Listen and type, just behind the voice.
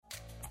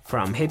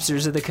From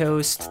Hipsters of the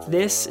Coast,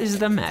 this is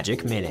the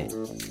Magic Minute.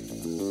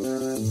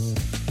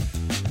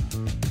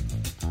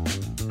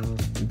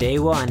 Day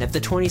 1 of the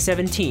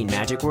 2017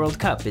 Magic World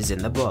Cup is in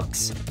the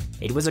books.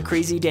 It was a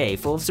crazy day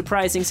full of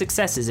surprising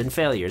successes and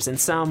failures and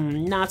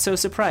some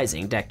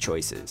not-so-surprising deck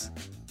choices.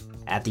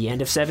 At the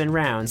end of 7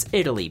 rounds,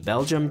 Italy,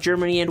 Belgium,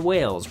 Germany, and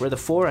Wales were the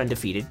 4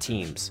 undefeated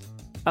teams.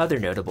 Other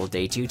notable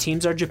Day 2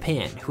 teams are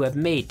Japan, who have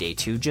made Day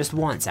 2 just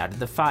once out of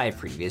the 5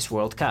 previous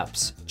World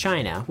Cups,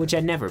 China, which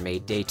had never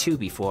made Day 2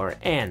 before,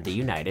 and the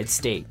United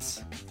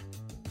States.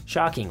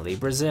 Shockingly,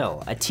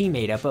 Brazil, a team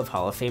made up of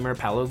Hall of Famer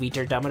Paulo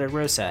Vitor da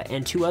Rosa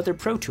and 2 other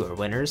Pro Tour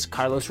winners,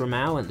 Carlos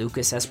Romão and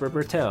Lucas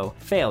Esperberto,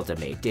 failed to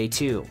make Day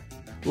 2.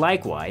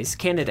 Likewise,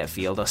 Canada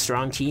field a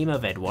strong team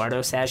of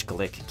Eduardo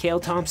Sajkalik, Cale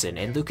Thompson,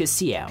 and Lucas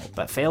Siao,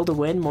 but failed to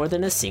win more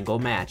than a single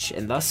match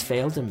and thus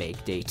failed to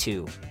make Day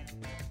 2.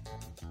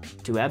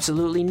 To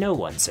absolutely no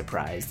one's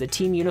surprise, the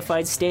Team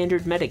Unified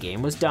standard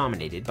metagame was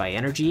dominated by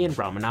Energy and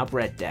Ramanop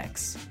red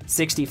decks.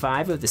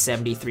 65 of the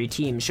 73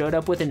 teams showed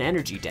up with an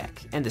Energy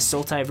deck, and the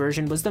Sultai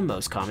version was the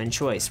most common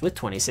choice with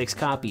 26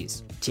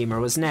 copies.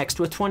 Temur was next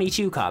with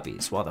 22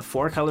 copies, while the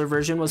 4-color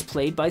version was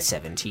played by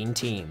 17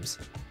 teams.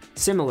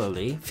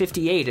 Similarly,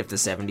 58 of the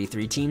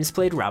 73 teams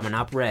played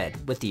Ramanop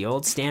red, with the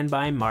old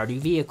standby Mardu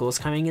vehicles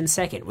coming in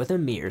second with a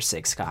mere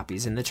 6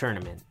 copies in the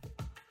tournament.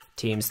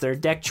 Team's third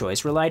deck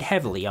choice relied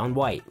heavily on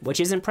white, which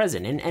isn't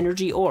present in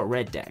Energy or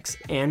red decks,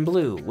 and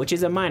blue, which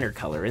is a minor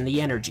color in the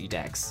Energy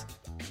decks.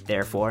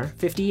 Therefore,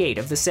 58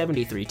 of the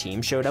 73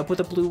 teams showed up with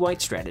a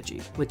blue-white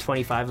strategy, with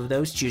 25 of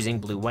those choosing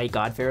blue-white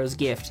Godpharaoh's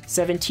Gift,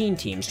 17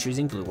 teams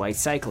choosing blue-white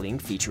Cycling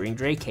featuring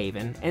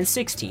Drakehaven, and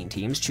 16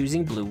 teams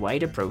choosing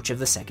blue-white Approach of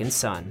the Second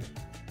Sun.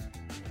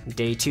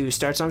 Day 2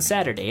 starts on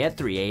Saturday at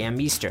 3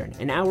 AM Eastern,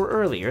 an hour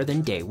earlier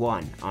than Day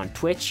 1, on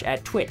Twitch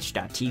at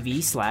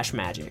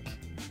twitch.tv/magic.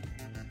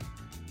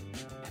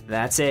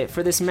 That's it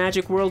for this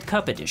Magic World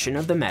Cup edition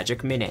of the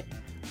Magic Minute.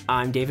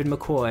 I'm David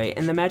McCoy,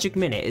 and the Magic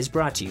Minute is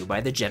brought to you by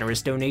the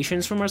generous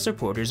donations from our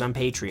supporters on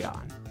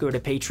Patreon. Go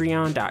to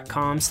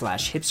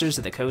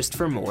patreon.com/hipstersofthecoast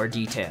for more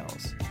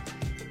details.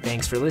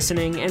 Thanks for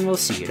listening, and we'll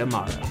see you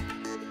tomorrow.